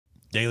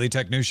Daily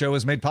Tech News Show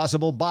is made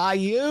possible by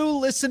you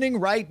listening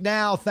right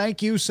now.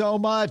 Thank you so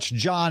much,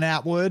 John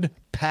Atwood,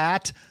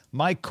 Pat,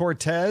 Mike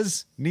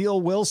Cortez,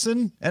 Neil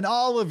Wilson, and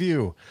all of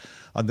you.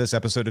 On this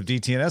episode of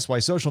DTNS, why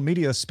social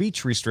media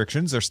speech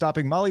restrictions are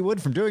stopping Molly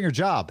Wood from doing her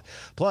job.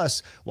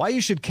 Plus, why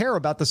you should care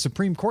about the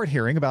Supreme Court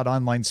hearing about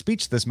online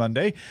speech this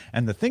Monday,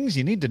 and the things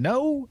you need to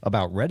know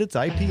about Reddit's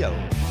IPO.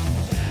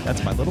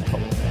 That's my little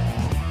poem.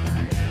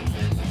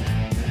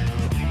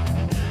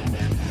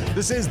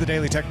 This is the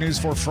Daily Tech News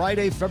for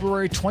Friday,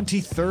 February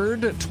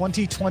 23rd,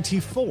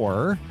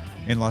 2024.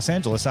 In Los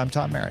Angeles, I'm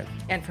Tom Merritt.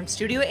 And from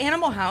Studio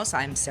Animal House,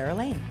 I'm Sarah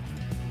Lane.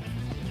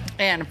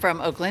 And from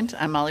Oakland,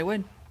 I'm Molly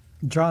Wood.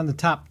 Drawing the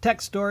top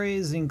tech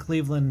stories in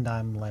Cleveland,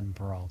 I'm Len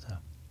Peralta.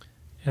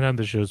 And I'm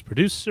the show's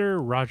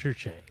producer, Roger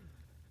Chang.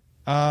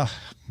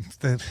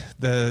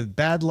 The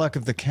bad luck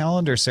of the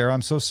calendar, Sarah.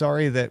 I'm so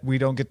sorry that we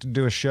don't get to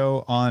do a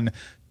show on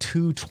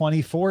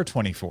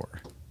 2/24/24.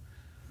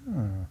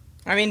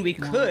 I mean, we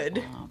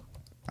could.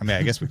 I mean,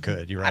 I guess we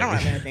could. You're right. I don't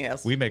have anything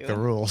else. We make the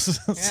rules.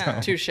 Yeah.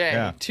 Touche.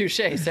 Yeah.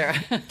 Touche, Sarah.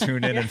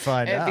 Tune in and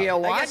find out. If you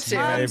want to.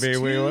 Maybe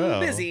we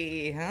will.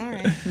 Busy. All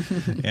right.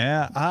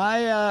 Yeah,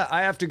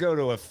 I have to go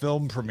to a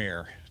film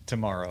premiere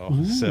tomorrow.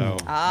 Ooh. So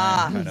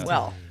kind of busy.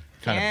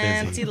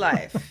 Fancy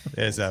life.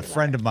 There's a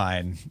friend of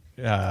mine.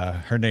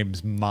 Her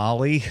name's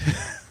Molly.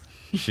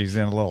 She's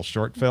in a little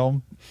short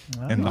film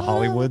in the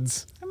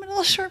Hollywoods. I'm in a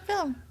little short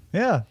film.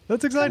 Yeah,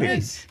 that's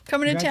exciting.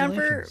 Coming in town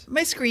for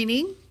my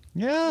screening.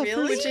 Yeah,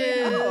 really? Which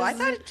is... Oh, I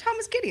thought Tom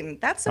was kidding.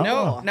 That's so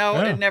no,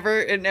 cool. It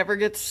never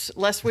gets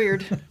less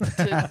weird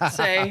to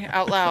say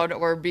out loud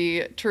or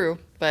be true.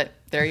 But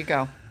there you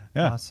go.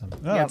 Yeah, awesome.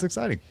 Oh, that's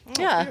exciting. Oh,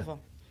 yeah. Beautiful.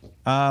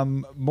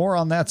 More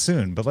on that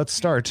soon, but let's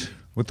start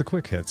with the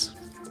quick hits.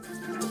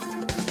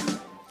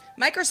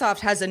 Microsoft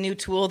has a new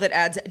tool that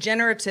adds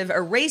generative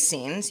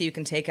erasing, so you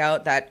can take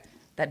out that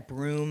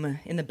broom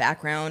in the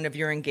background of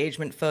your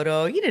engagement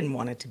photo. You didn't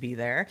want it to be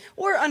there.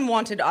 Or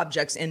unwanted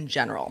objects in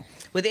general.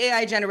 With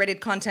AI-generated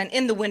content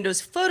in the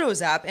Windows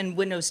Photos app in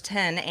Windows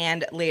 10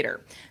 and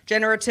later.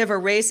 Generative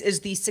Erase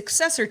is the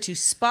successor to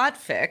Spot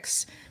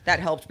Fix that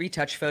helped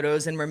retouch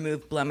photos and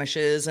remove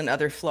blemishes and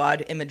other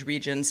flawed image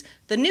regions.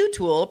 The new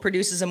tool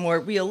produces a more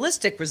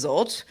realistic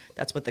result,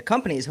 that's what the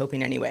company is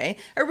hoping anyway,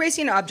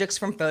 erasing objects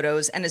from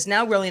photos, and is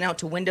now rolling out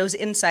to Windows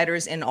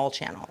insiders in all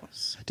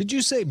channels. Did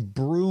you say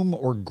broom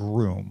or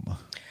groom?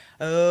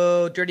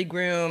 Oh, dirty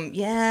groom.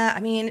 Yeah, I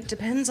mean, it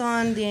depends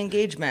on the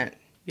engagement.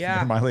 Yeah.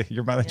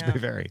 Your mileage may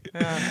vary.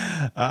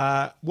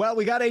 Yeah. Well,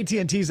 we got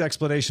AT&T's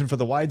explanation for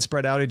the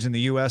widespread outage in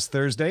the U.S.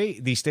 Thursday.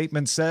 The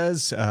statement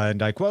says,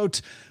 and I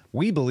quote,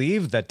 "We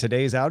believe that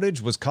today's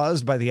outage was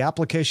caused by the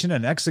application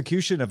and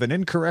execution of an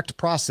incorrect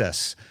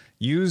process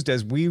used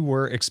as we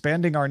were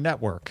expanding our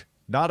network,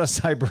 not a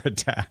cyber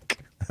attack."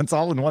 That's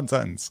all in one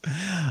sentence.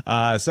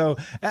 So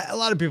a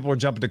lot of people were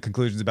jumping to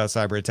conclusions about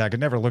cyber attack. It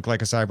never looked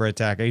like a cyber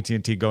attack.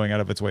 AT&T going out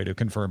of its way to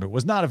confirm it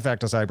was not, in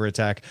fact, a cyber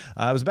attack.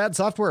 It was a bad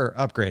software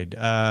upgrade.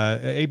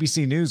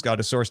 ABC News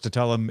got a source to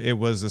tell them it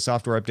was a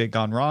software update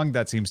gone wrong.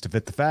 That seems to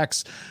fit the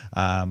facts.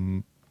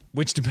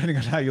 Which, depending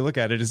on how you look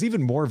at it, is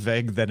even more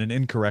vague than an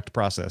incorrect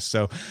process.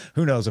 So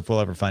who knows if we'll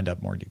ever find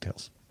out more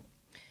details.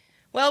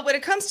 Well, when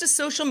it comes to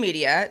social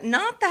media,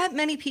 not that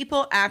many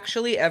people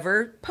actually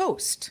ever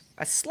post.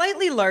 A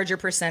slightly larger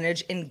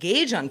percentage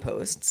engage on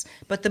posts,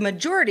 but the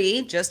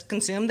majority just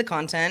consume the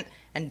content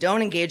and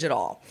don't engage at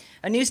all.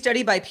 A new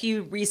study by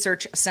Pew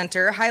Research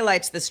Center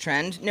highlights this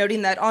trend,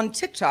 noting that on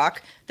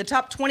TikTok, the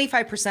top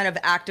 25% of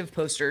active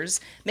posters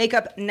make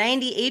up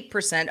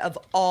 98% of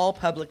all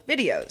public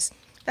videos.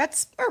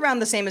 That's around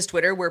the same as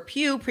Twitter, where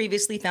Pew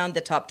previously found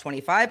the top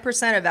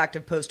 25% of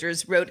active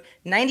posters wrote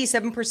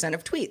 97%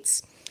 of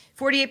tweets.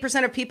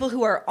 48% of people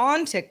who are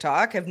on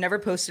TikTok have never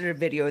posted a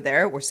video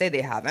there, or say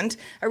they haven't,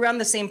 around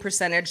the same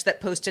percentage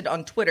that posted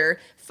on Twitter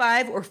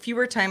 5 or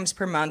fewer times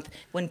per month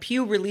when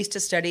Pew released a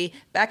study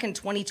back in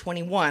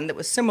 2021 that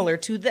was similar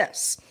to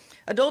this.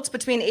 Adults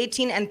between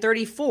 18 and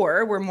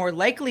 34 were more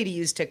likely to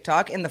use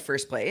TikTok in the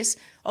first place,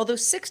 although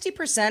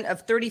 60%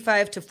 of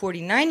 35 to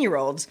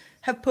 49-year-olds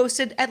have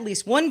posted at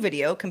least one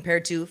video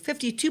compared to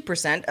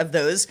 52% of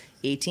those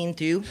 18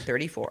 to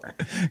 34.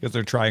 Because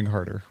they're trying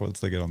harder once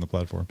they get on the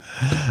platform.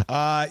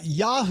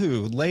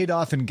 Yahoo laid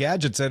off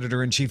Engadget's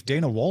editor-in-chief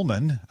Dana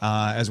Wollman,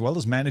 as well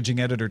as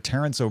managing editor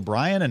Terrence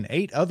O'Brien and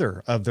 8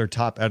 other of their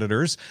top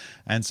editors,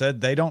 and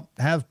said they don't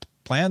have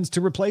plans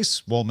to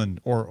replace Wollman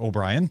or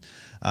O'Brien.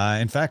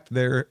 In fact,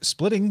 they're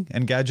splitting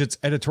Engadget's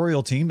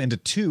editorial team into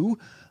 2.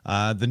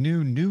 The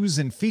new news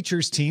and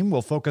features team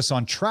will focus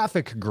on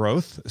traffic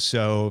growth,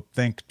 so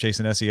think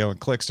chasing SEO and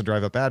clicks to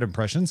drive up ad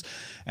impressions.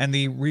 And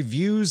the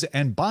reviews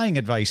and buying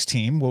advice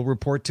team will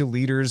report to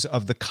leaders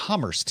of the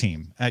commerce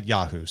team at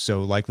Yahoo,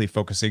 so likely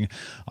focusing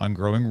on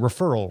growing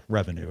referral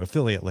revenue,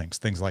 affiliate links,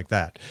 things like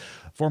that.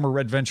 Former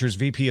Red Ventures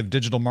VP of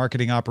Digital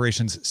Marketing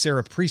Operations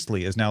Sarah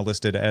Priestley is now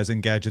listed as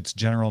Engadget's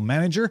general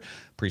manager.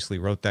 Priestley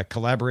wrote that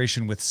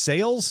collaboration with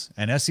sales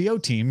and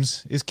SEO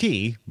teams is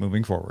key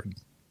moving forward.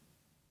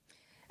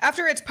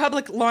 After its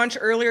public launch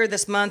earlier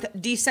this month,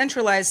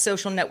 decentralized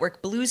social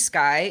network Blue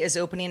Sky is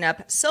opening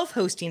up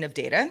self-hosting of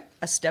data,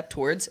 a step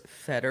towards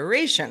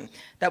federation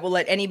that will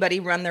let anybody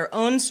run their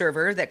own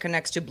server that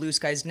connects to Blue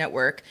Sky's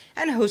network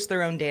and host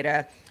their own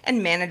data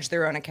and manage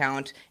their own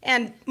account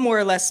and more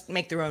or less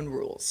make their own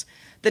rules.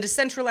 The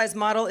decentralized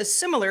model is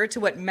similar to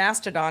what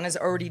Mastodon is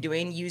already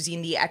doing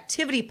using the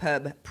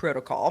ActivityPub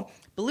protocol.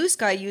 Blue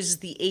Sky uses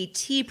the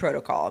AT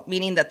protocol,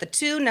 meaning that the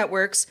two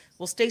networks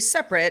will stay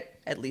separate,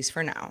 at least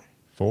for now.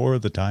 For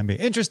the time being.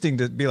 Interesting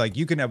to be like,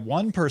 you can have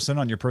one person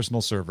on your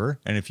personal server,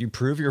 and if you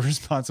prove you're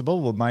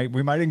responsible,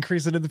 we might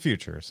increase it in the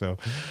future. So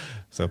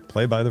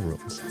play by the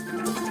rules.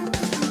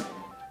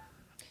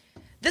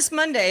 This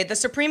Monday, the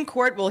Supreme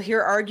Court will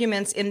hear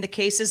arguments in the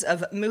cases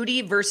of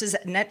Moody versus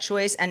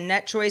NetChoice and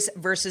NetChoice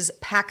versus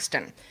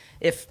Paxton.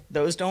 If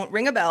those don't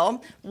ring a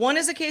bell, one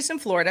is a case in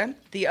Florida,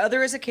 the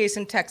other is a case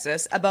in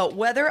Texas about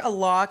whether a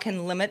law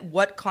can limit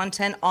what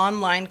content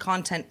online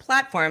content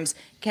platforms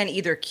can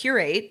either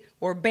curate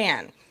or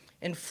ban.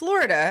 In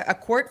Florida, a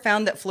court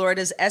found that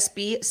Florida's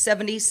SB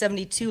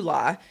 7072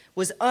 law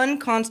was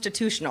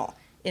unconstitutional.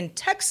 In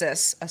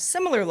Texas, a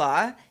similar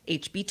law,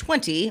 HB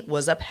 20,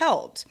 was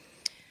upheld.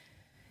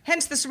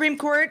 Hence, the Supreme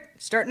Court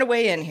starting to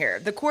weigh in here.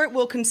 The court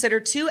will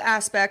consider two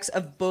aspects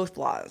of both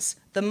laws.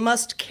 The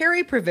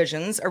must-carry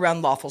provisions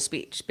around lawful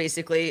speech.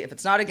 Basically, if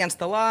it's not against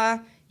the law,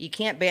 you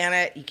can't ban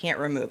it, you can't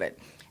remove it.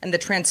 And the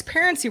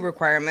transparency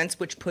requirements,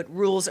 which put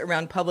rules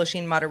around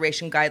publishing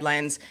moderation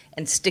guidelines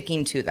and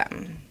sticking to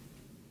them.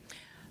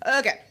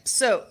 Okay,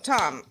 so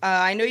Tom,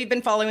 I know you've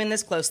been following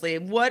this closely.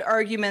 What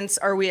arguments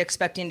are we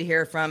expecting to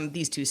hear from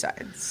these two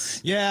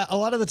sides? Yeah, a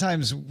lot of the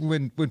times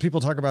when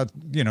people talk about,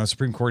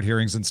 Supreme Court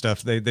hearings and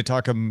stuff, they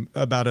talk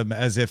about them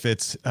as if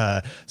it's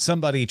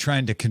somebody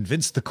trying to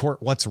convince the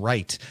court what's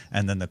right,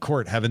 and then the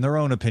court having their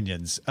own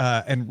opinions.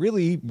 And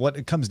really what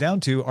it comes down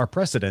to are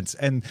precedents.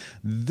 And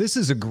this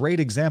is a great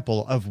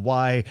example of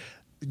why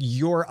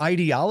your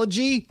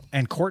ideology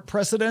and court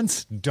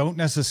precedents don't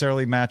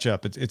necessarily match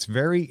up. It's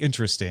very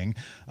interesting.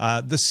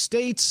 The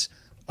states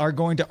are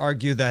going to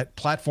argue that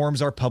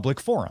platforms are public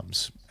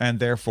forums, and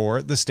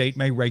therefore the state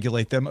may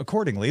regulate them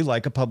accordingly,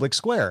 like a public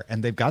square,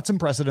 and they've got some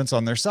precedents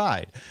on their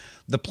side.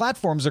 The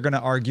platforms are going to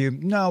argue,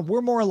 no,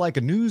 we're more like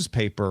a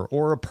newspaper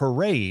or a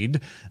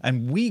parade,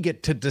 and we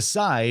get to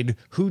decide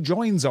who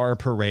joins our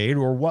parade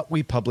or what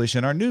we publish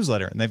in our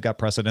newsletter, and they've got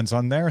precedents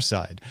on their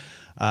side.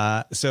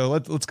 So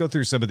let's go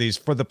through some of these.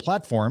 For the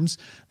platforms,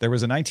 there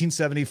was a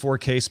 1974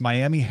 case,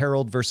 Miami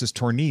Herald versus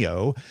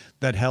Tornillo,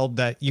 that held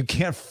that you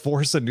can't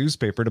force a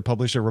newspaper to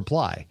publish a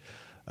reply.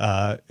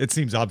 It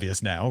seems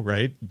obvious now,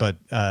 right? But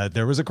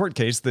there was a court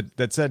case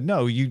that said,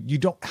 no, you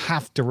don't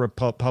have to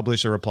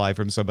publish a reply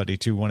from somebody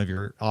to one of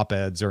your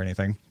op-eds or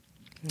anything.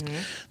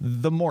 Mm-hmm.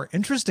 The more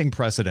interesting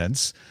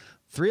precedents,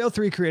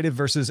 303 Creative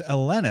versus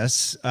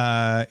Elenis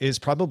is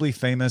probably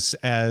famous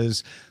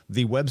as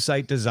the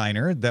website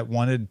designer that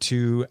wanted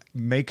to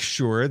make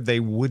sure they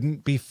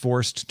wouldn't be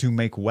forced to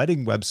make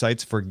wedding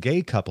websites for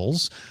gay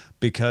couples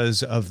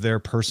because of their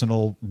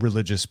personal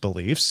religious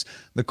beliefs.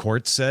 The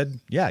court said,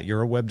 yeah,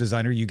 you're a web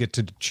designer, you get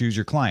to choose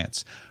your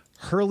clients.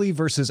 Hurley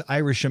versus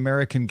Irish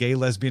American Gay,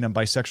 Lesbian, and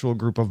Bisexual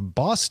Group of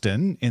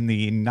Boston in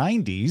the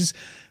 90s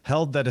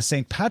held that a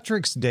St.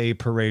 Patrick's Day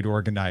parade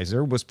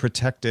organizer was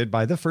protected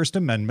by the First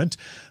Amendment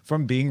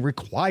from being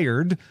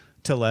required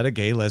to let a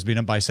gay, lesbian,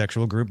 and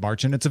bisexual group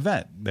march in its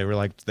event. They were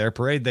like, their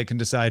parade, they can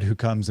decide who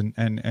comes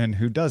and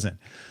who doesn't.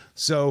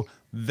 So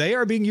they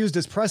are being used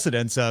as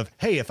precedents of,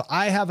 hey, if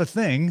I have a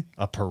thing,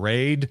 a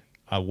parade,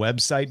 a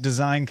website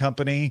design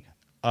company,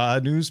 a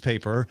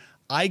newspaper,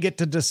 I get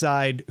to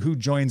decide who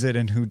joins it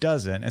and who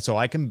doesn't. And so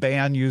I can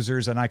ban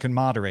users and I can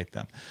moderate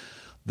them.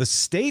 The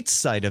state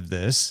side of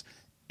this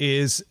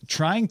is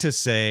trying to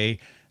say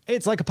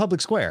it's like a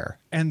public square.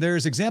 And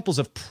there's examples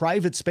of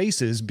private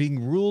spaces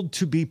being ruled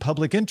to be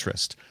public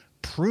interest.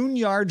 Prune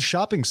Yard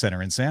Shopping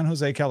Center in San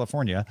Jose,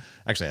 California.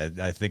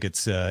 Actually, I think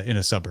it's in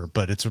a suburb,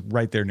 but it's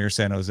right there near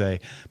San Jose.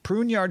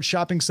 Prune Yard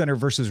Shopping Center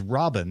versus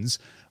Robbins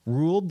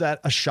ruled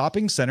that a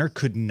shopping center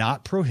could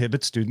not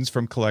prohibit students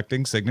from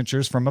collecting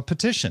signatures from a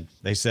petition.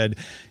 They said,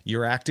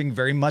 you're acting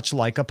very much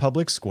like a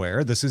public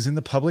square. This is in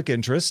the public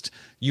interest.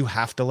 You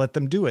have to let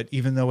them do it,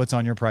 even though it's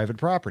on your private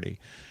property.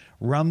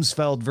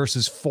 Rumsfeld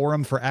versus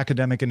Forum for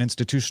Academic and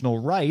Institutional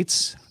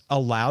Rights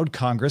allowed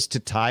Congress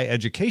to tie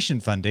education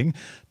funding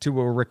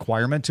to a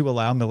requirement to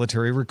allow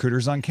military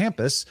recruiters on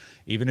campus,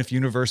 even if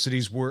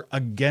universities were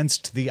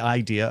against the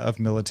idea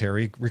of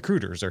military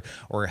recruiters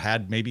or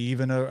had maybe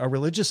even a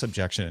religious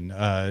objection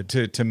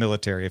to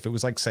military. If it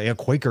was like, say, a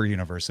Quaker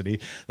university,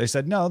 they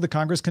said, no, the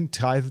Congress can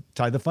tie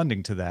the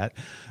funding to that.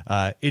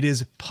 It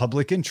is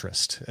public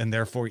interest. And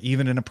therefore,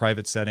 even in a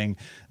private setting,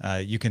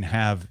 you can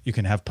have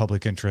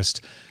public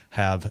interest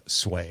have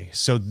sway.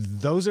 So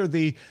those are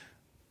the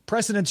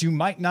precedents you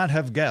might not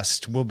have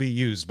guessed will be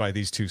used by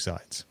these two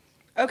sides.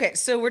 Okay,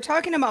 so we're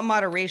talking about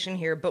moderation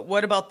here, but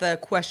what about the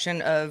question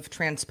of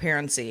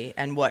transparency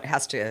and what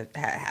has to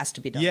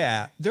be done?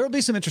 Yeah, there will be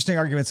some interesting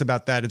arguments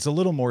about that. It's a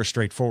little more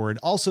straightforward.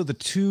 Also, the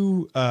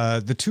two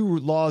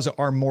laws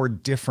are more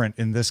different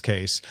in this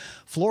case.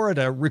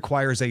 Florida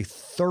requires a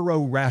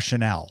thorough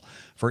rationale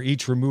for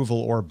each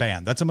removal or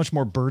ban. That's a much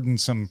more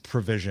burdensome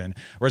provision.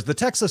 Whereas the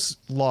Texas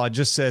law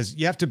just says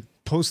you have to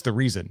post the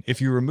reason.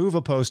 If you remove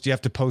a post, you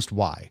have to post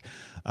why.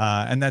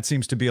 And that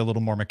seems to be a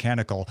little more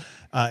mechanical.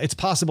 It's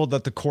possible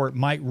that the court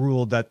might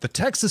rule that the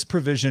Texas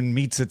provision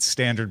meets its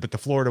standard, but the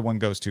Florida one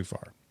goes too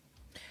far.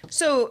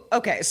 So,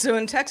 okay, so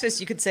in Texas,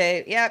 you could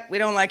say, yeah, we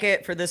don't like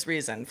it for this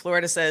reason.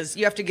 Florida says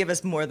you have to give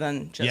us more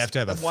than just you have to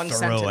have a one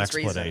thorough sentence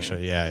explanation.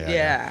 reason.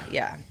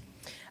 Yeah.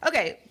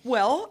 Okay,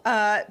 well,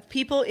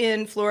 people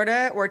in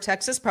Florida or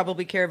Texas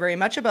probably care very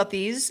much about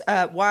these.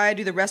 Why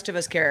do the rest of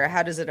us care?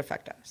 How does it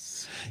affect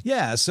us?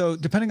 Yeah, so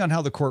depending on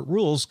how the court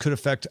rules could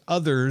affect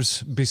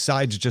others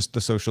besides just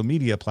the social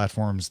media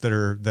platforms that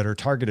are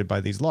targeted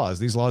by these laws.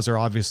 These laws are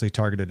obviously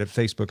targeted at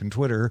Facebook and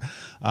Twitter,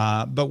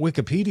 but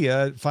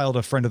Wikipedia filed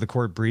a friend of the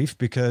court brief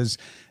because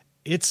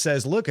it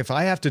says, look, if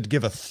I have to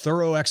give a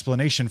thorough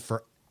explanation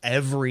for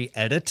every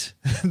edit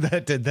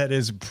that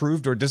is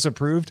approved or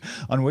disapproved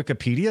on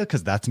Wikipedia,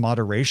 because that's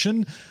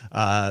moderation,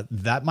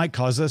 that might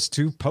cause us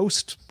to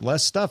post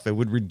less stuff. It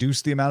would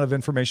reduce the amount of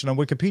information on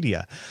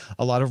Wikipedia.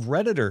 A lot of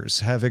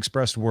Redditors have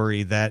expressed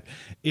worry that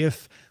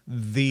if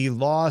the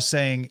law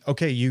saying,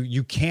 okay,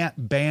 you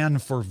can't ban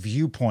for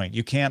viewpoint,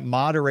 you can't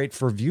moderate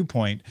for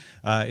viewpoint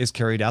is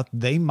carried out,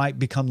 they might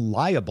become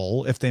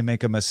liable if they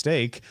make a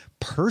mistake,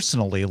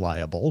 personally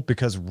liable,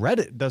 because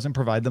Reddit doesn't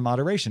provide the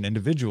moderation,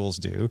 individuals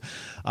do.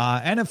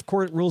 And if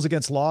court rules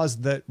against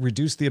laws that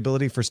reduce the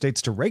ability for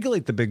states to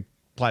regulate the big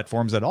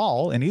platforms at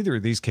all, in either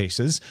of these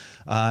cases,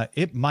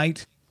 it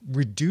might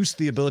reduce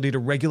the ability to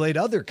regulate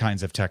other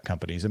kinds of tech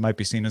companies. It might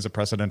be seen as a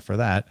precedent for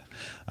that.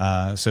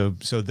 So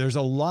there's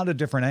a lot of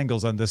different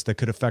angles on this that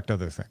could affect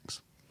other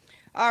things.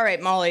 All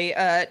right, Molly,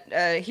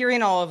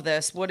 hearing all of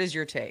this, what is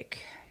your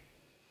take?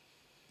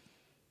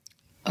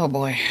 Oh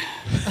boy.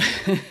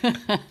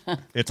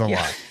 It's a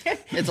lot.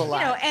 It's a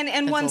lot.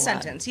 And one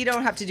sentence. You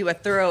don't have to do a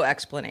thorough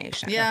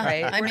explanation. Yeah,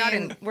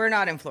 right? We're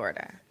not in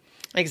Florida.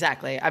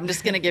 Exactly. I'm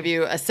just going to give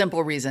you a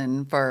simple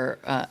reason for.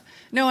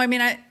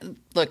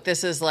 Look,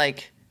 this is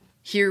like,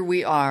 here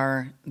we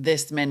are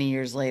this many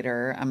years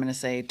later. I'm going to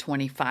say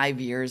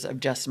 25 years of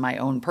just my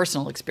own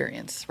personal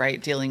experience,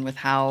 right? Dealing with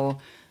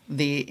how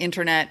the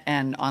internet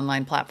and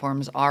online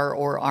platforms are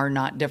or are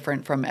not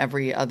different from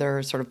every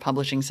other sort of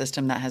publishing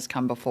system that has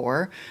come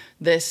before.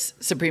 This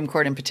Supreme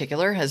Court in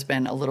particular has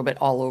been a little bit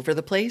all over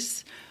the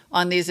place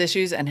on these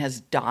issues and has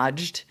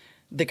dodged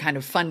the kind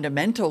of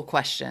fundamental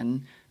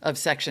question of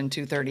Section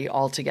 230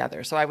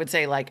 altogether. So I would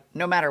say, like,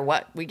 no matter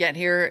what we get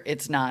here,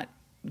 it's not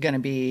going to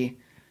be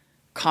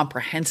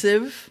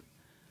comprehensive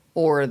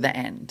or the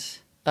end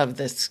of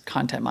this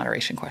content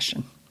moderation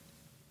question.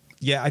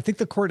 Yeah, I think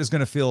the court is going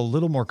to feel a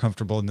little more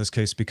comfortable in this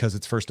case because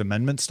it's First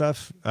Amendment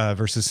stuff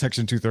versus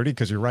Section 230.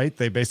 Because you're right,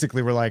 they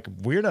basically were like,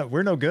 we're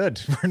no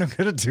good. We're no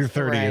good at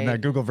 230 in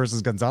that Google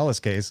versus Gonzalez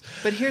case.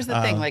 But here's the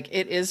thing: like,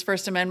 it is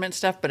First Amendment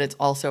stuff, but it's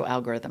also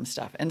algorithm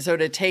stuff. And so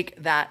to take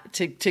that,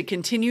 to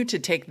continue to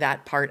take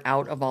that part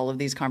out of all of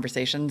these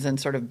conversations and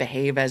sort of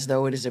behave as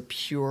though it is a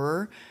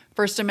pure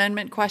First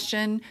Amendment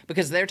question,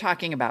 because they're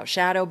talking about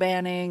shadow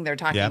banning, they're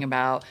talking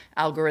about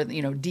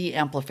algorithm,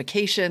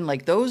 de-amplification.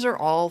 Like, those are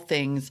all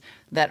things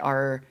that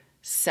are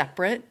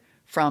separate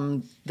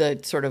from the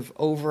sort of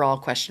overall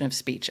question of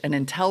speech. And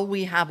until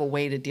we have a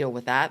way to deal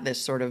with that, this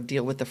sort of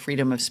deal with the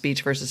freedom of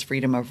speech versus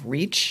freedom of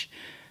reach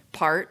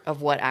part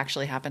of what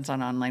actually happens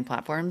on online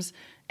platforms,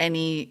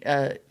 any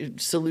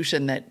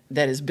solution that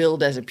is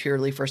billed as a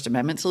purely First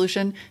Amendment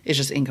solution is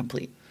just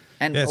incomplete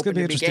and open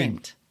to be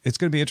gamed. It's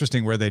going to be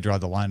interesting where they draw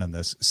the line on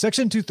this.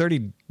 Section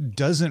 230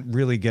 doesn't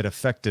really get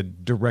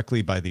affected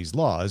directly by these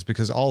laws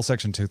because all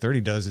Section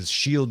 230 does is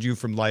shield you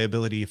from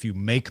liability if you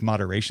make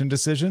moderation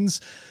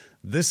decisions.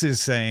 This is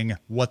saying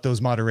what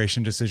those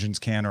moderation decisions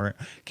can or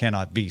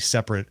cannot be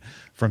separate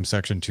from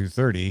Section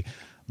 230.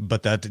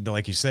 But that,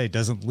 like you say,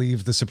 doesn't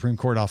leave the Supreme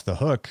Court off the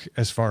hook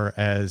as far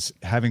as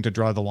having to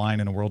draw the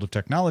line in a world of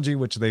technology,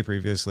 which they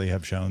previously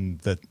have shown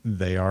that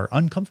they are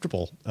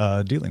uncomfortable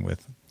dealing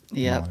with.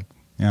 Yeah.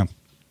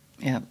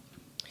 Yeah,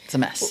 it's a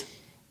mess.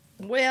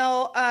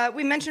 Well,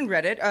 we mentioned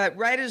Reddit.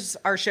 Right as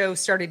our show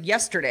started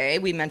yesterday,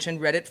 we mentioned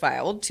Reddit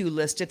filed to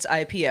list its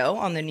IPO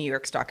on the New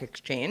York Stock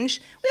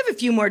Exchange. We have a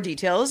few more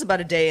details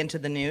about a day into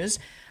the news.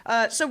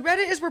 So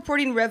Reddit is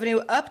reporting revenue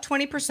up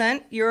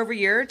 20% year over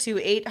year to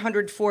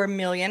 $804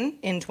 million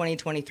in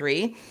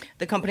 2023.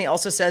 The company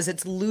also says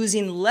it's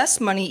losing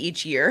less money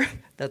each year.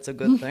 That's a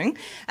good thing.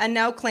 And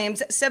now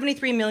claims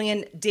 73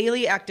 million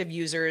daily active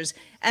users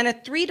and a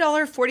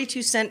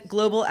 $3.42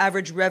 global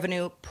average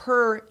revenue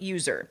per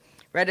user.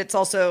 Reddit's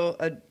also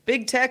a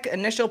big tech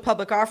initial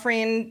public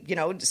offering,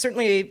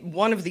 certainly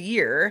one of the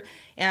year,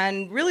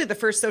 and really the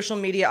first social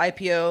media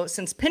IPO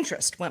since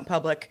Pinterest went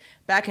public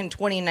back in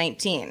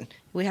 2019.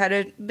 We had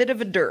a bit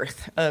of a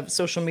dearth of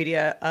social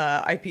media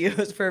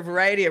IPOs for a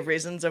variety of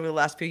reasons over the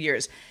last few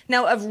years.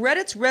 Now, of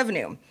Reddit's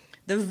revenue,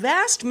 the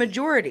vast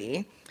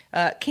majority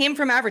came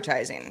from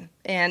advertising,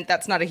 and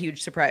that's not a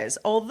huge surprise.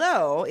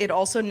 Although it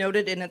also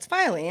noted in its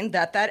filing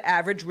that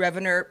average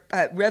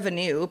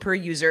revenue per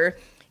user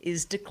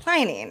is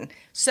declining.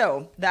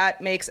 So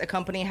that makes a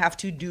company have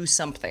to do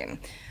something.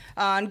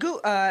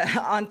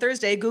 On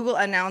Thursday, Google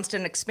announced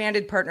an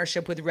expanded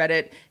partnership with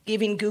Reddit,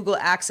 giving Google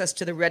access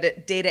to the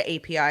Reddit data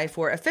API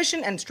for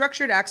efficient and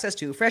structured access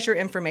to fresher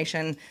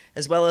information,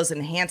 as well as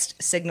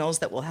enhanced signals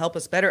that will help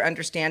us better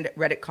understand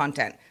Reddit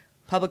content,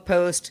 public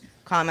posts,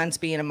 comments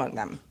being among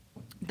them.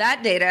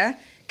 That data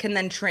can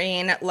then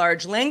train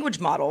large language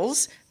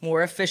models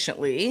more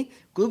efficiently.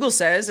 Google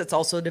says it's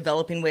also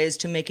developing ways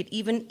to make it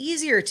even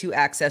easier to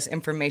access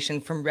information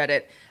from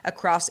Reddit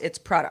across its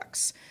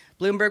products.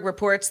 Bloomberg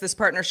reports this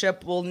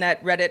partnership will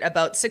net Reddit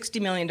about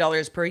 $60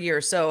 million per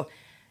year. So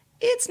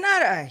it's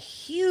not a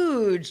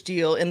huge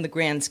deal in the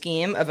grand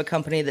scheme of a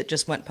company that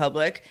just went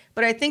public,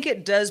 but I think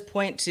it does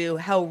point to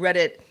how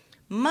Reddit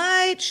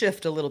might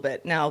shift a little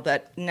bit now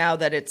that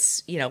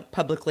it's,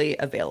 publicly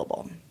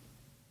available.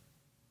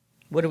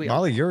 What do we?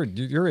 Molly,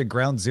 you're at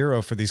ground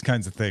zero for these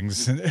kinds of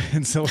things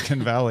in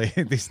Silicon Valley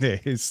these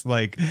days.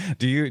 Like,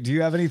 do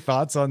you have any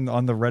thoughts on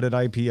the Reddit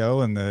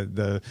IPO and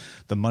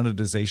the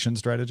monetization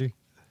strategy?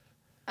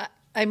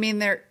 I mean,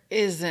 there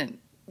isn't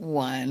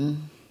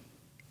one.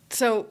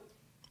 So,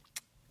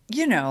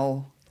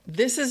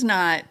 this is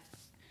not.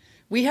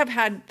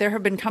 There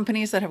have been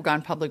companies that have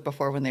gone public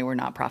before when they were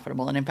not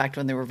profitable. And in fact,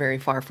 when they were very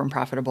far from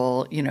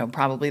profitable,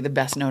 probably the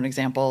best known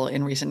example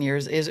in recent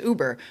years is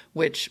Uber,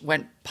 which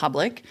went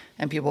public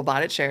and people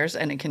bought its shares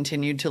and it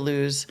continued to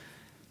lose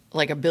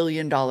like $1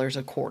 billion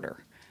a quarter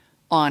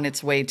on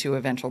its way to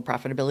eventual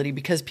profitability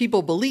because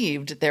people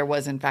believed there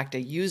was in fact a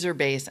user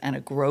base and a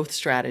growth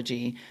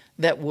strategy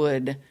that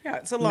would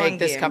make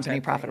this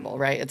company profitable,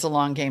 right? It's a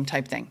long game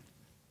type thing.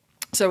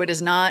 So it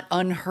is not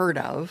unheard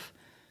of,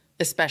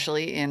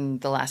 especially in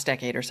the last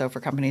decade or so, for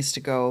companies to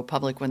go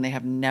public when they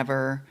have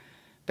never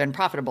been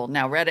profitable.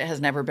 Now, Reddit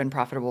has never been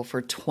profitable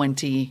for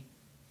 20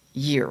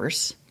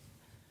 years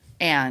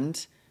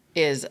and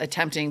is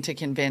attempting to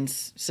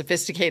convince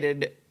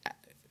sophisticated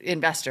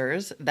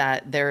investors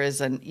that there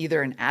is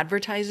either an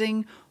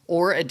advertising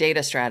or a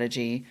data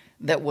strategy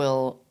that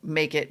will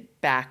make it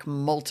back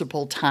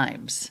multiple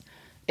times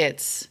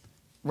its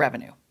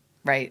revenue,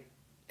 right?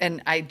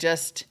 And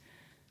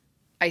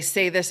I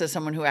say this as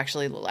someone who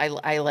actually, I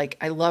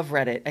love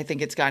Reddit. I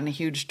think it's gotten a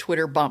huge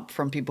Twitter bump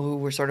from people who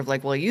were sort of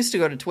like, well, I used to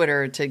go to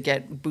Twitter to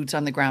get boots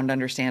on the ground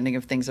understanding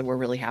of things that were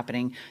really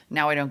happening.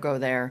 Now I don't go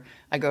there.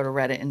 I go to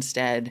Reddit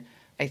instead.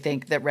 I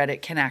think that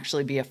Reddit can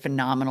actually be a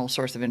phenomenal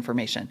source of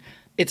information.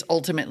 It's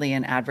ultimately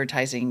an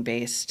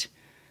advertising-based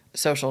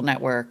social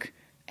network.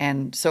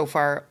 And so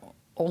far,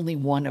 only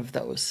one of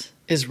those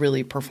is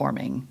really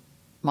performing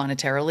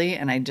monetarily.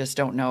 And I just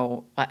don't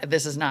know.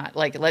 This is not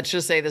let's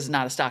just say this is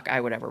not a stock I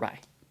would ever buy.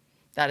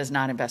 That is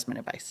not investment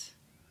advice.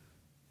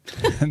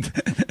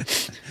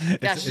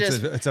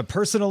 It's a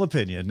personal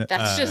opinion.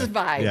 That's just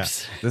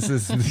vibes.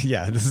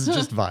 Yeah, this is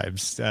just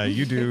vibes.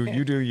 You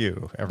do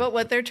you. But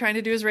what they're trying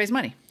to do is raise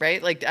money,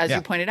 right? Like as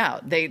you pointed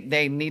out,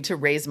 they need to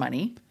raise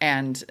money,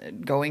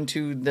 and going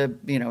to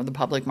the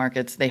public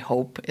markets, they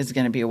hope is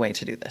going to be a way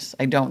to do this.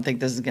 I don't think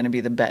this is going to be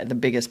the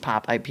biggest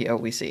pop IPO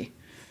we see.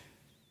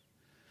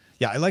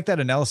 Yeah, I like that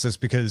analysis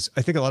because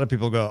I think a lot of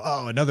people go,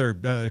 oh,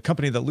 another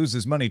company that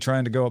loses money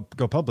trying to go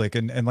public.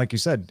 And like you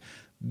said,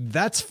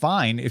 that's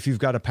fine if you've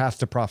got a path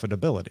to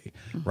profitability,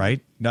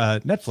 right?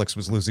 Netflix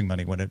was losing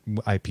money when it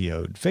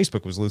IPO'd.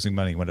 Facebook was losing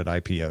money when it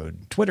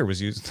IPO'd. Twitter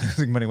was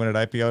losing money when it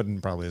IPO'd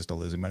and probably is still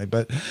losing money.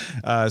 But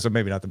so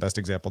maybe not the best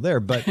example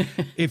there. But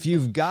if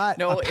you've got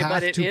a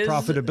path to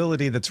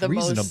profitability that's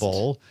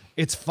reasonable,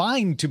 it's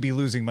fine to be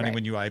losing money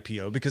when you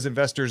IPO because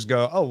investors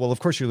go, oh, well, of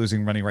course you're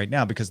losing money right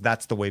now because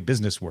that's the way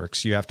business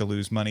works. You have to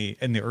lose money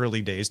in the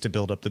early days to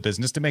build up the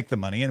business to make the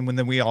money. And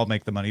then we all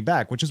make the money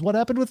back, which is what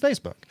happened with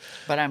Facebook.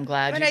 But I'm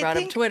glad you brought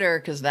up Twitter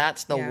because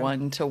that's the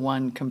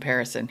one-to-one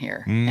comparison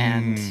here.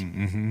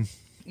 And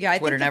yeah, I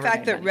think the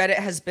fact that Reddit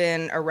has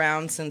been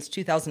around since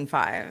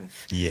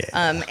 2005. Yeah.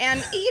 And,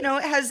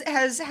 it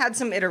has had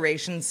some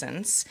iterations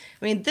since.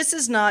 I mean, this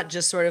is not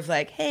just sort of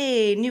like,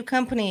 hey, new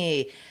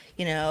company,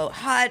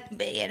 hot,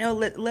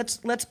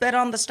 let's bet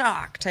on the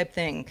stock type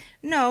thing.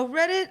 No,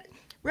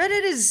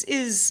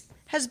 Reddit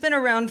has been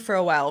around for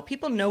a while.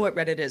 People know what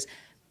Reddit is.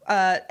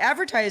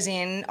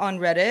 Advertising on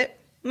Reddit,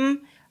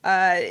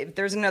 if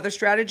there's another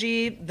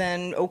strategy,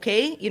 then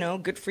okay,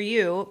 good for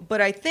you. But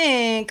I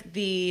think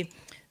the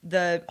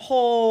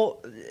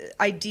whole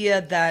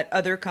idea that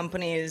other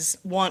companies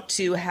want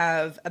to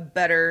have a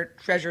better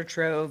treasure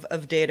trove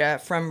of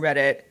data from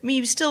Reddit, I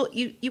mean,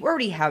 you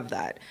already have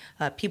that.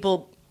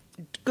 People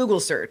Google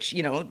search,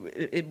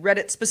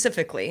 Reddit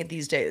specifically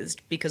these days,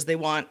 because they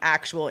want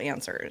actual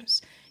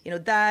answers.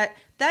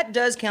 That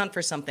does count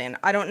for something.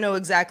 I don't know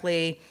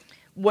exactly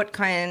what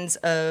kinds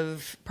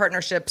of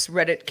partnerships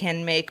Reddit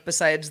can make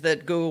besides the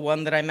Google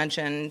one that I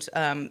mentioned,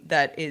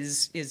 that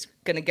is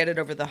going to get it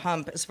over the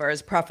hump as far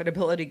as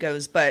profitability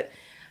goes. But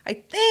I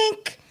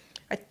think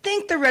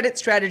the Reddit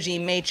strategy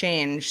may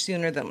change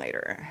sooner than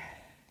later.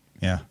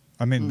 Yeah.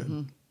 I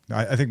mean,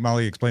 I think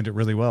Molly explained it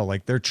really well.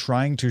 Like, they're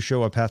trying to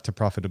show a path to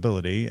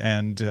profitability,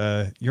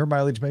 and your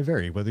mileage may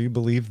vary, whether you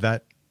believe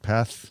that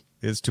path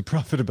is to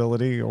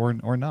profitability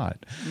or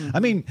not. I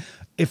mean,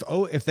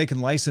 if they can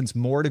license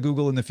more to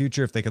Google in the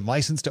future, if they can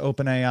license to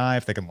OpenAI,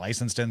 if they can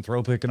license to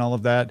Anthropic and all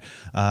of that,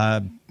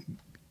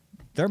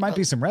 there might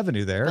be some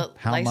revenue there.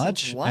 How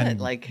much? What?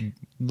 And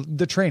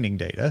the training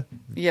data.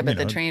 Yeah, but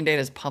the training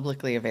data is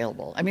publicly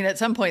available. I mean, at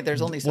some point,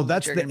 there's only so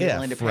much you're going to be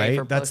willing to pay right?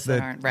 for posts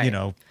that aren't right.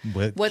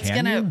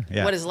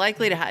 What is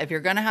likely to happen if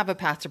you're going to have a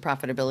path to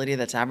profitability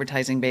that's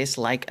advertising based,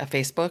 like a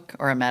Facebook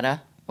or a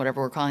Meta,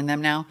 whatever we're calling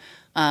them now.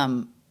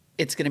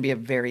 It's going to be a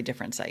very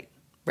different site.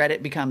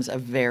 Reddit becomes a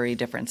very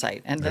different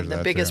site. And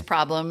the biggest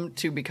problem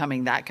to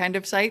becoming that kind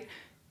of site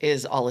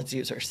is all its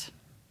users.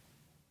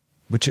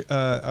 Which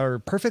are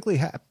perfectly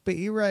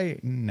happy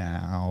right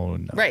now.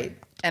 No. Right.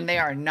 And they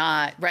are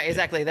not. Right,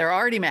 exactly. They're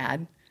already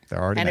mad.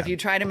 And if you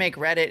try to make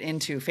Reddit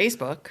into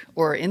Facebook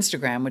or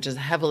Instagram, which is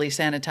heavily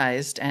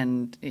sanitized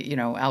and,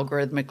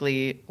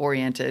 algorithmically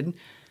oriented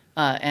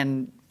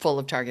and full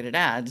of targeted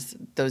ads,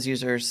 those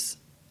users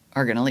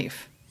are going to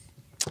leave.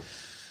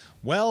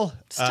 Well,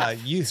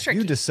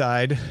 you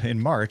decide in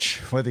March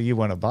whether you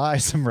want to buy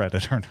some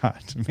Reddit or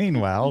not.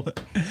 Meanwhile,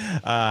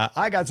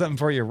 I got something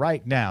for you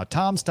right now.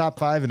 Tom's Top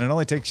 5, and it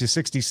only takes you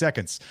 60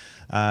 seconds.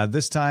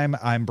 This time,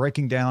 I'm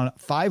breaking down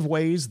 5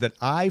 ways that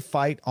I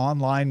fight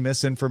online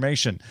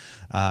misinformation.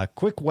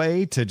 Quick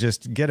way to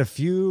just get a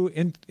few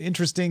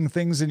interesting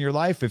things in your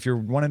life if you're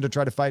wanting to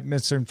try to fight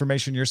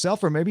misinformation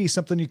yourself, or maybe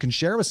something you can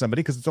share with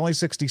somebody because it's only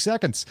 60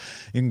 seconds.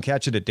 You can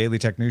catch it at Daily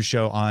Tech News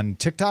Show on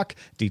TikTok,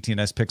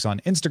 DTNS Picks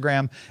on Instagram,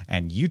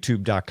 and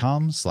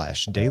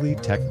youtube.com/Daily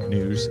Tech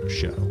News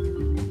Show.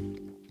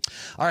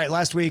 All right,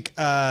 last week,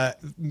 Adam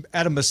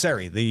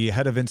Mosseri, the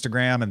head of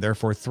Instagram and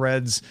therefore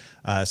Threads,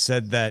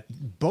 said that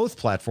both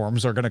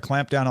platforms are going to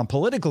clamp down on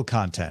political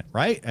content,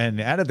 right? And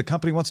added the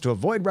company wants to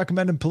avoid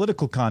recommending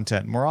political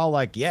content. And we're all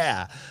like,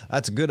 yeah,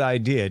 that's a good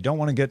idea. Don't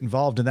want to get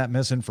involved in that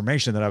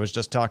misinformation that I was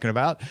just talking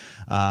about.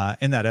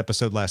 In that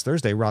episode last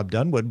Thursday, Rob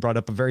Dunwood brought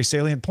up a very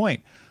salient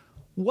point.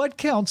 What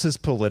counts as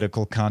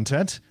political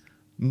content?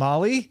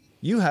 Molly,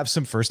 you have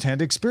some firsthand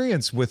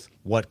experience with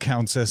what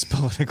counts as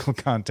political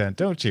content,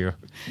 don't you?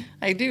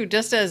 I do.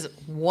 Just as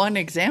one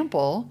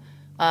example,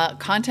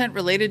 content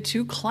related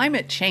to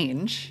climate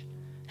change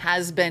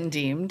has been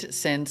deemed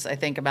since, I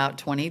think, about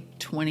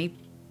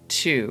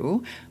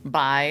 2022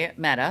 by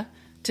Meta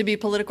to be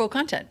political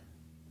content.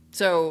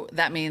 So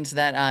that means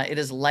that it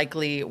is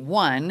likely,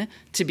 one,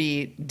 to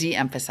be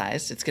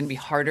de-emphasized. It's going to be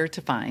harder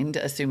to find,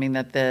 assuming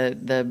that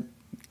the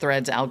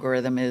Threads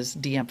algorithm is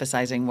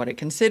de-emphasizing what it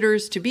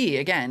considers to be,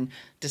 again,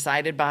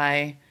 decided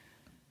by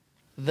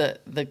the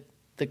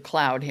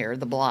cloud here,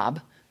 the blob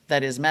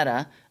that is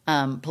Meta,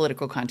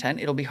 political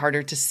content. It'll be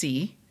harder to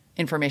see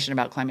information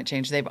about climate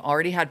change. They've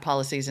already had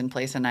policies in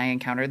place, and I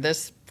encountered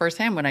this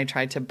firsthand when I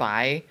tried to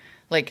buy,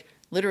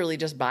 literally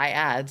just buy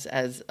ads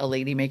as a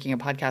lady making a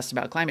podcast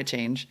about climate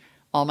change.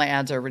 All my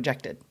ads are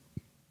rejected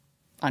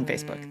on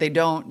Facebook. They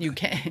don't, you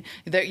can't,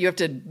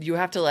 you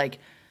have to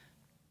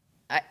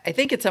I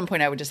think at some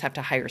point I would just have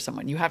to hire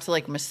someone. You have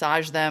to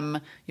massage them.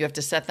 You have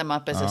to set them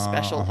up as a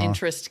special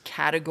interest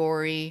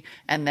category,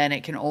 and then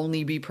it can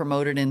only be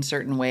promoted in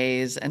certain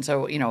ways. And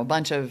so,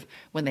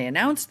 when they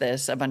announced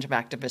this, a bunch of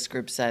activist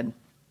groups said,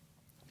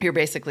 you're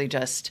basically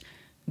just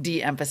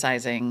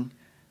de-emphasizing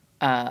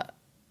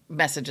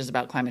messages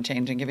about climate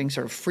change and giving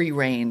sort of free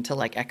rein to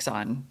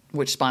Exxon,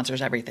 which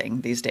sponsors everything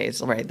these days,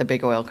 right? The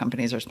big oil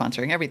companies are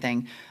sponsoring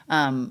everything.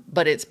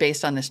 But it's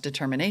based on this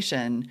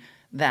determination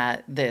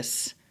that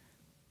this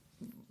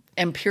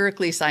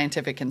empirically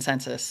scientific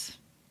consensus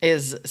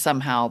is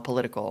somehow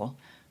political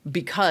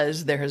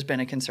because there has been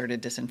a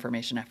concerted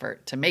disinformation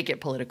effort to make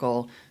it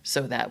political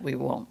so that we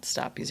won't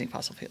stop using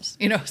fossil fuels.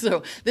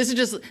 So this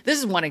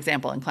is one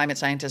example, and climate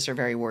scientists are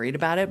very worried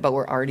about it, but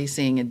we're already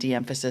seeing a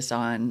de-emphasis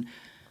on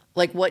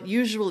what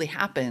usually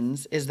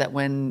happens is that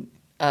when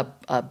a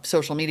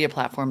social media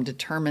platform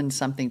determines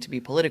something to be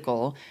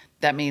political,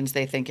 that means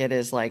they think it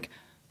is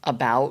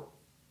about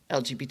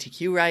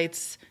LGBTQ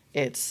rights,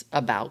 it's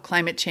about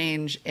climate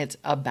change, it's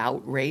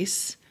about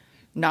race,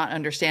 not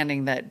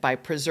understanding that by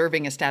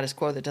preserving a status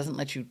quo that doesn't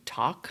let you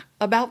talk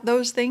about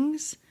those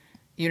things,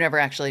 you never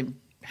actually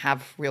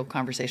have real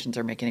conversations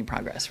or make any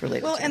progress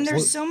related to Well, and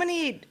there's so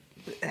many,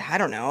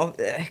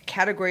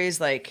 categories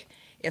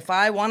if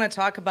I want to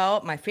talk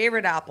about my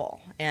favorite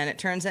apple and it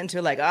turns into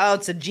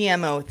it's a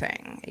GMO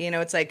thing,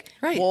 it's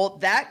right. Well,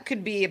 that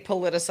could be a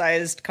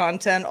politicized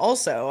content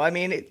also. I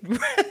mean,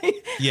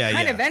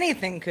 kind of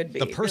anything could be.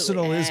 The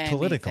personal really. is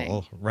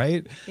political,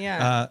 right?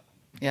 Yeah.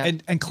 Yeah.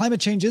 And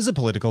climate change is a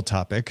political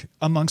topic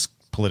amongst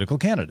political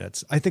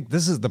candidates. I think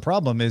this is the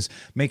problem, is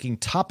making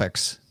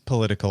topics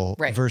political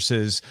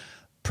versus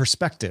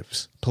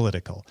perspectives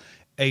political.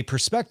 A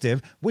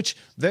perspective, which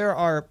there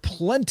are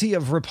plenty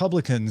of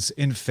Republicans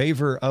in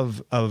favor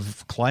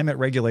of climate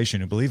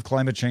regulation who believe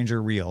climate change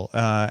are real,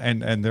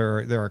 and there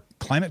are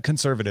climate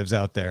conservatives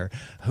out there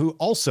who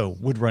also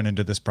would run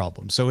into this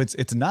problem. So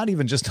it's not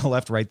even just a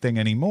left-right thing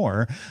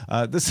anymore.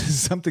 This is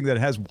something that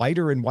has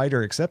wider and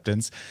wider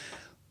acceptance.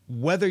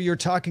 Whether you're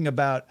talking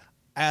about,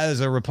 as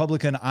a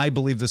Republican, I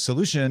believe the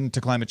solution to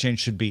climate change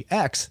should be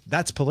X,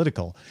 that's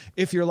political.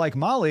 If you're like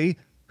Molly,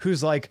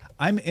 who's like,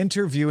 I'm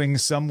interviewing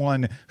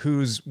someone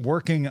who's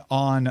working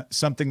on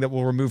something that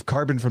will remove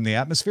carbon from the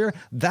atmosphere,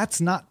 that's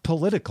not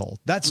political.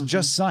 That's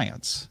just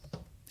science.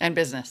 And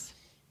business.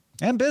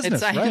 And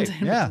business,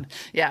 right? Yeah.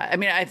 Yeah. I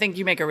mean, I think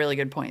you make a really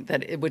good point,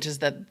 which is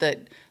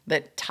that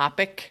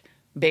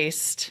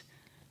topic-based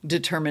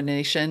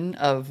determination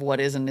of what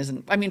is and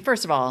isn't. I mean,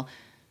 first of all,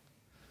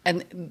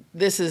 and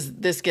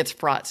this gets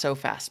fraught so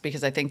fast,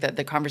 because I think that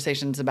the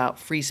conversations about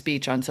free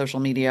speech on social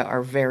media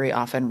are very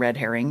often red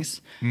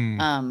herrings.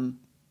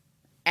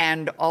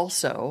 And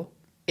also,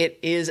 it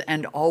is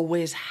and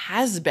always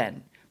has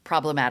been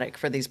problematic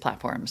for these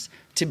platforms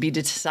to be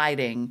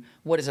deciding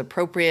what is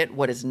appropriate,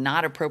 what is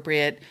not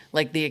appropriate.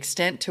 Like the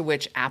extent to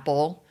which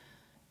Apple,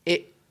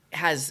 it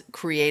has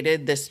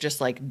created this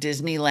just like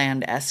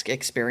Disneyland-esque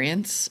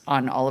experience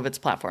on all of its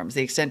platforms.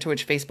 The extent to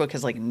which Facebook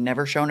has like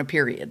never shown a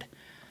period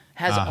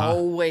has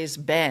always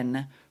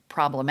been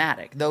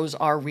problematic. Those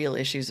are real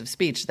issues of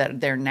speech that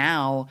they're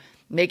now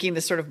making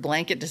this sort of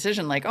blanket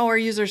decision like, oh, our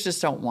users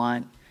just don't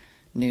want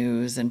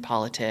news and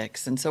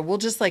politics. And so we'll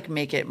just like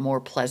make it more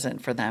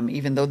pleasant for them,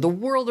 even though the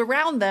world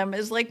around them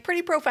is like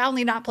pretty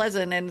profoundly not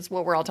pleasant. And it's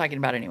what we're all talking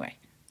about anyway.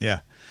 Yeah.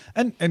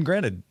 And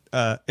granted,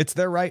 it's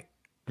their right.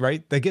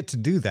 They get to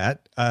do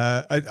that.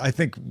 I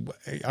think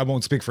I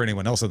won't speak for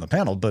anyone else on the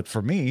panel, but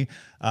for me,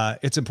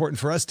 it's important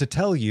for us to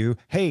tell you,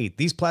 hey,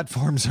 these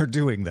platforms are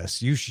doing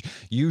this.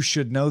 You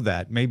should know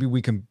that. Maybe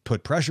we can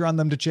put pressure on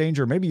them to change,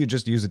 or maybe you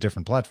just use a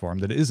different platform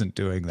that isn't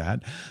doing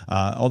that.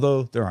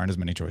 Although there aren't as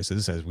many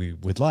choices as we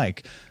would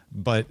like.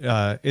 But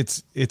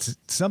it's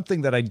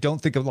something that I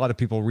don't think a lot of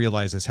people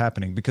realize is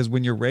happening, because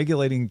when you're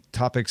regulating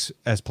topics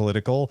as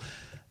political,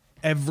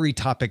 every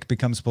topic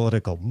becomes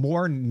political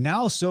more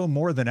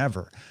than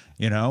ever.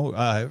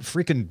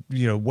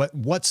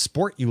 What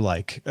sport you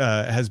like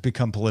has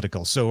become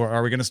political. So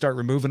are we going to start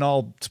removing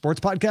all sports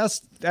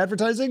podcast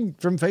advertising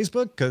from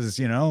Facebook? Because,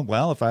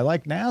 if I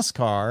like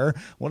NASCAR,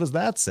 what does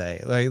that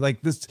say?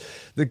 Like this,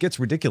 that gets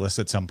ridiculous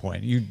at some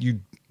point.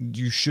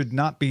 You should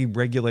not be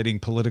regulating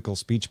political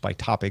speech by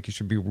topic. You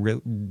should be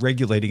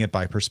regulating it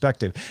by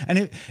perspective.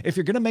 And if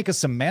you're going to make a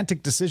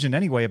semantic decision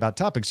anyway about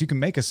topics, you can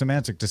make a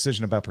semantic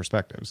decision about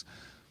perspectives.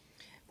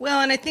 Well,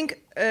 and I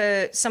think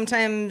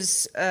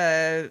sometimes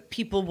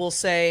people will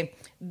say,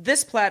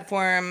 this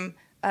platform,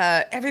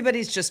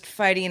 everybody's just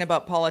fighting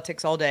about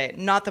politics all day.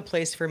 Not the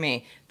place for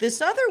me. This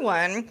other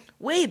one,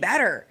 way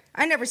better.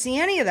 I never see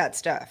any of that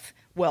stuff.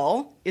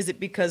 Well, is it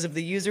because of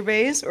the user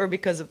base or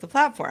because of the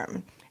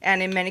platform?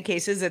 And in many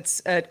cases,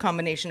 it's a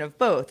combination of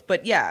both.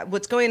 But yeah,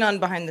 what's going on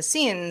behind the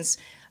scenes,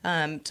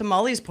 to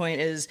Molly's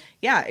point, is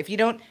if you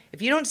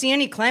don't see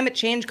any climate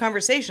change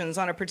conversations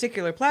on a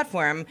particular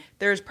platform,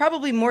 there's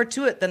probably more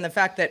to it than the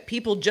fact that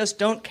people just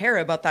don't care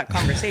about that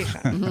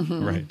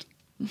conversation. Right.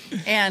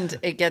 And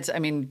it gets,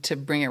 to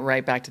bring it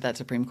right back to that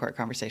Supreme Court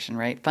conversation,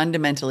 right?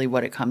 Fundamentally,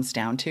 what it comes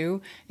down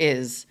to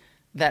is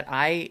that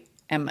I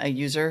am a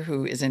user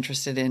who is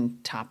interested in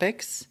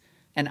topics,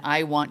 and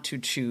I want to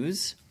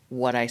choose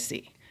what I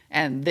see.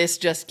 And this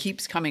just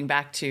keeps coming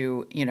back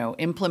to,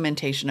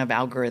 implementation of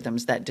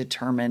algorithms that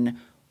determine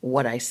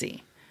what I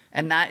see.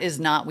 And that is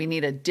not, we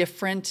need a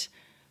different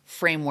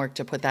framework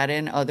to put that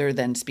in other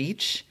than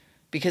speech,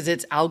 because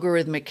it's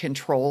algorithmic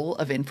control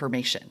of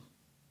information.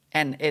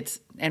 And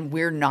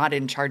we're not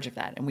in charge of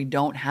that, and we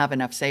don't have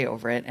enough say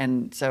over it.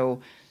 And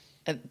so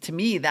to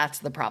me, that's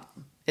the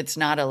problem. It's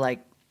not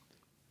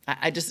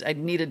I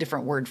need a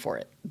different word for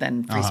it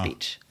than free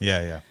speech.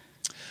 Yeah.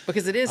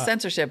 Because it is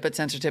censorship, but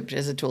censorship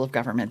is a tool of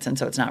governments, and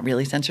so it's not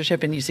really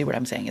censorship. And you see what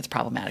I'm saying? It's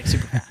problematic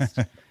super fast.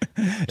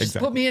 Just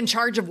put me in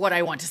charge of what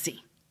I want to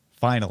see.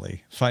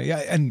 Finally. Yeah,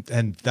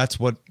 and that's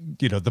what,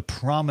 the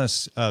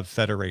promise of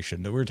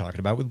federation that we were talking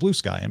about with Blue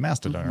Sky and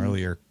Mastodon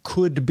earlier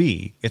could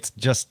be. It's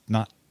just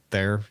not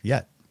there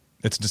yet.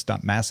 It's just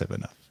not massive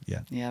enough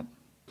yet. Yep.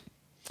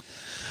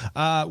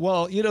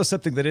 Well,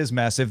 something that is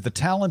massive, the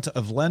talent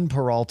of Len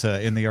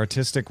Peralta in the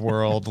artistic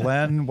world.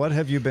 Len, what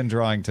have you been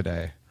drawing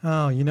today?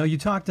 Oh, you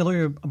talked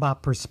earlier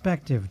about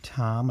perspective,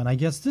 Tom, and I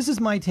guess this is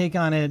my take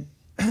on it.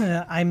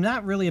 I'm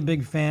not really a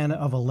big fan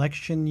of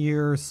election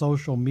year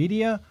social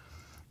media,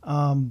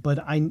 but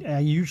I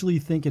usually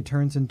think it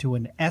turns into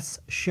an S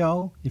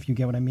show, if you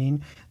get what I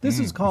mean. This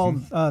is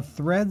called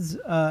Threads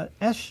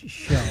S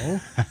show.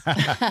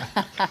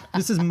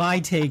 This is my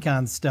take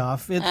on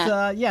stuff.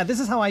 It's this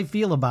is how I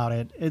feel about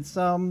it. It's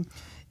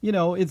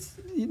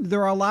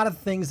there are a lot of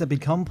things that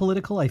become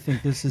political. I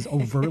think this is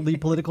overtly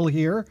political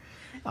here.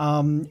 Poop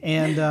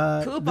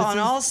on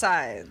all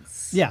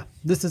sides. Yeah,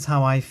 this is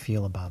how I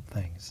feel about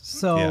things.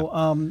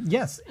 So,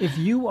 yes, if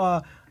you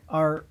are,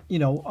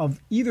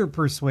 of either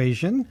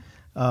persuasion,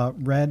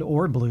 red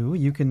or blue,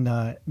 you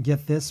can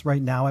get this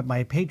right now at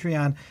my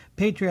Patreon,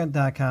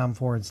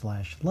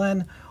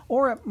 patreon.com/Len,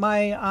 or at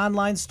my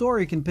online store.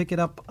 You can pick it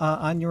up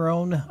on your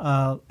own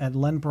at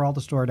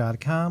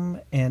lenperaltastore.com.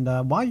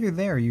 And while you're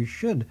there, you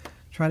should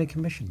try to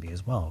commission me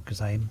as well,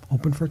 because I'm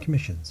open for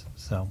commissions.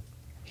 So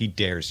he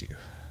dares you.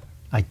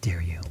 I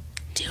dare you.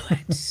 Do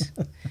it.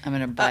 I'm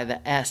going to buy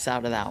the S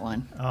out of that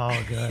one. Oh,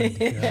 good.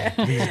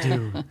 Please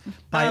do.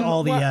 Buy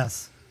all the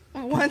S.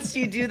 Once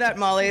you do that,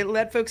 Molly,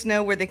 let folks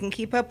know where they can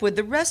keep up with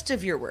the rest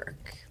of your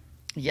work.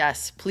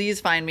 Yes,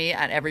 please find me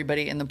at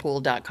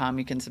everybodyinthepool.com.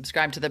 You can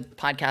subscribe to the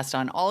podcast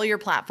on all your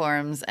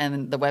platforms,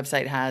 and the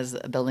website has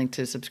the link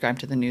to subscribe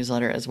to the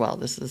newsletter as well.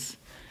 This is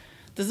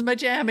my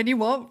jam, and you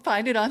won't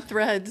find it on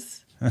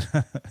Threads.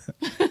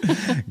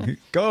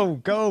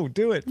 Go,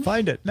 do it.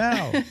 Find it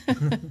now.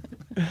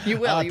 You will. You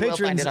will find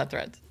patrons, it on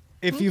Threads.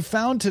 If you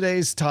found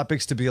today's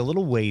topics to be a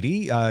little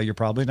weighty, you're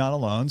probably not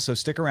alone. So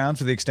stick around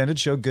for the extended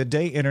show, Good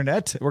Day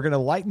Internet. We're going to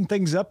lighten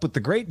things up with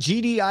the great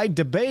GDI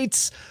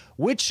debates.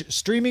 Which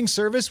streaming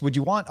service would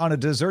you want on a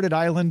deserted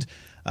island?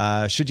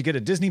 Should you get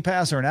a Disney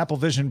Pass or an Apple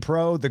Vision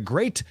Pro? The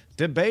great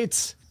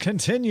debates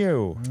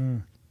continue.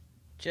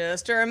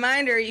 Just a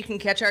reminder, you can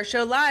catch our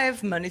show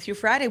live Monday through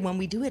Friday when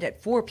we do it at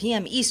 4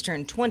 p.m.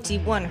 Eastern,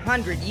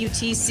 2100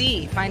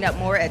 UTC. Find out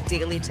more at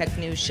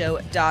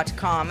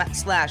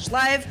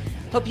dailytechnewsshow.com/live.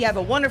 Hope you have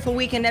a wonderful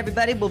weekend,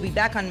 everybody. We'll be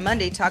back on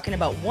Monday talking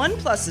about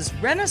OnePlus's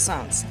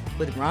renaissance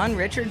with Ron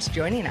Richards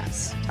joining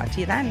us. Talk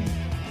to you then.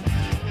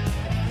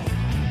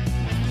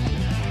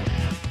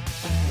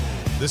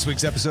 This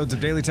week's episodes of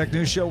Daily Tech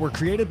News Show were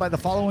created by the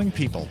following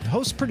people.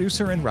 Host,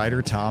 producer, and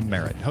writer Tom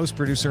Merritt. Host,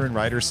 producer, and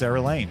writer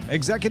Sarah Lane.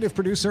 Executive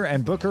producer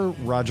and booker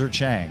Roger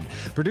Chang.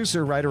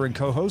 Producer, writer, and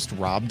co-host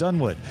Rob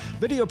Dunwood.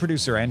 Video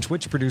producer and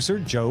Twitch producer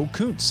Joe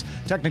Kuntz.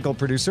 Technical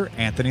producer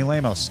Anthony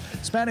Lemos.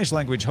 Spanish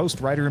language host,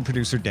 writer, and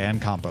producer Dan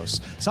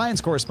Campos. Science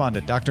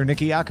correspondent Dr.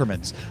 Nikki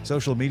Ackermans.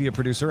 Social media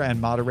producer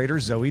and moderator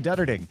Zoe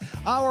Detterding.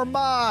 Our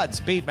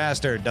mods,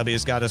 Beatmaster, W.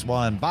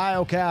 Scottus1,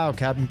 BioCow,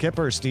 Captain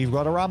Kipper, Steve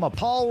Guadarrama,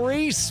 Paul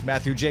Reese,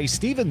 Matthew J.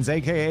 Stevens,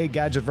 a.k.a.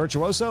 Gadget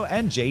Virtuoso,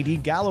 and J.D.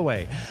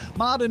 Galloway.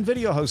 Mod and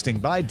video hosting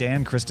by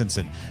Dan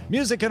Christensen.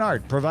 Music and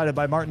art provided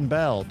by Martin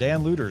Bell,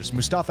 Dan Luders,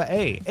 Mustafa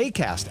A.,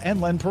 Acast,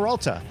 and Len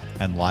Peralta.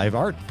 And live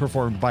art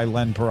performed by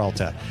Len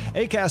Peralta.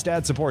 Acast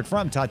ad support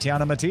from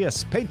Tatiana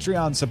Matias.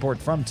 Patreon support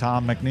from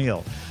Tom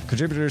McNeil.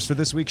 Contributors for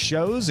this week's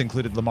shows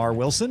included Lamar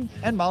Wilson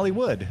and Molly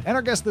Wood. And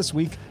our guest this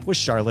week was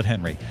Charlotte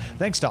Henry.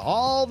 Thanks to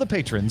all the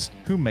patrons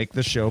who make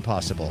the show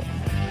possible.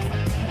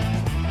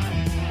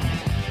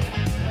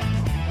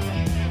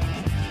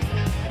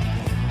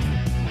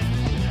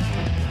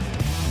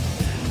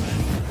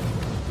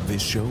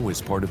 This show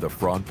is part of the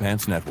Frog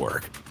Pants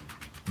Network.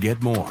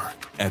 Get more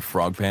at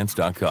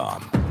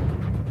frogpants.com.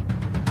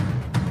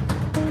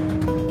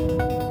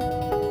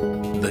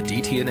 The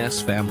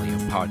DTNS family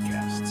of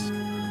podcasts,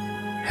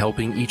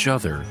 helping each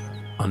other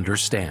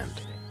understand.